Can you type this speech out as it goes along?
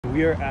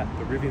we are at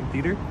the Rivian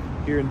Theater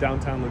here in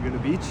downtown Laguna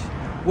Beach,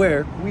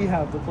 where we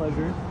have the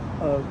pleasure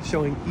of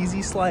showing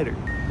Easy Slider.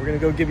 We're gonna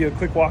go give you a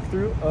quick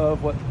walkthrough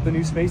of what the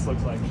new space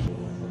looks like.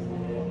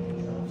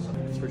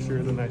 It's for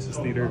sure the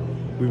nicest theater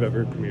we've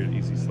ever premiered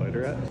Easy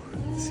Slider at.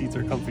 The seats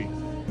are comfy.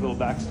 Little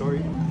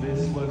backstory,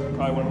 this was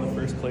probably one of the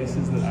first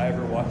places that I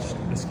ever watched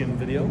a Skim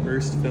video.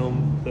 First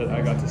film that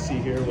I got to see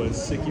here was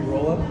Sicky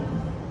Roll Up.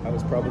 I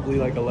was probably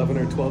like 11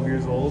 or 12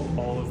 years old.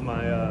 All of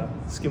my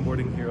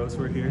skimboarding heroes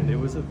were here. It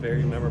was a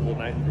very memorable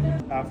night.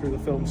 After the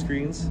film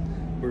screens,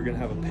 we're gonna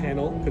have a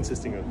panel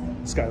consisting of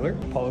Skylar,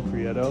 Paulo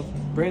Prieto,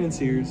 Brandon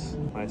Sears,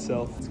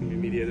 myself. It's gonna be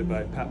mediated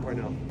by Pat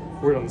Parnell.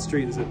 Word on the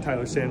street is that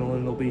Tyler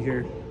Sandlin will be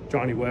here,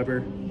 Johnny Weber,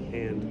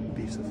 and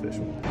Beef's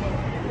Official.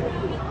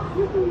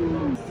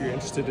 If you're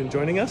interested in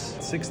joining us,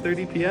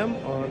 6:30 p.m.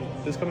 on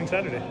this coming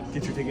Saturday.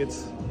 Get your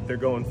tickets, they're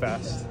going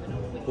fast.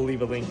 We'll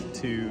leave a link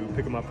to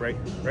pick them up right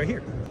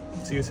here.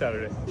 See you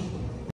Saturday.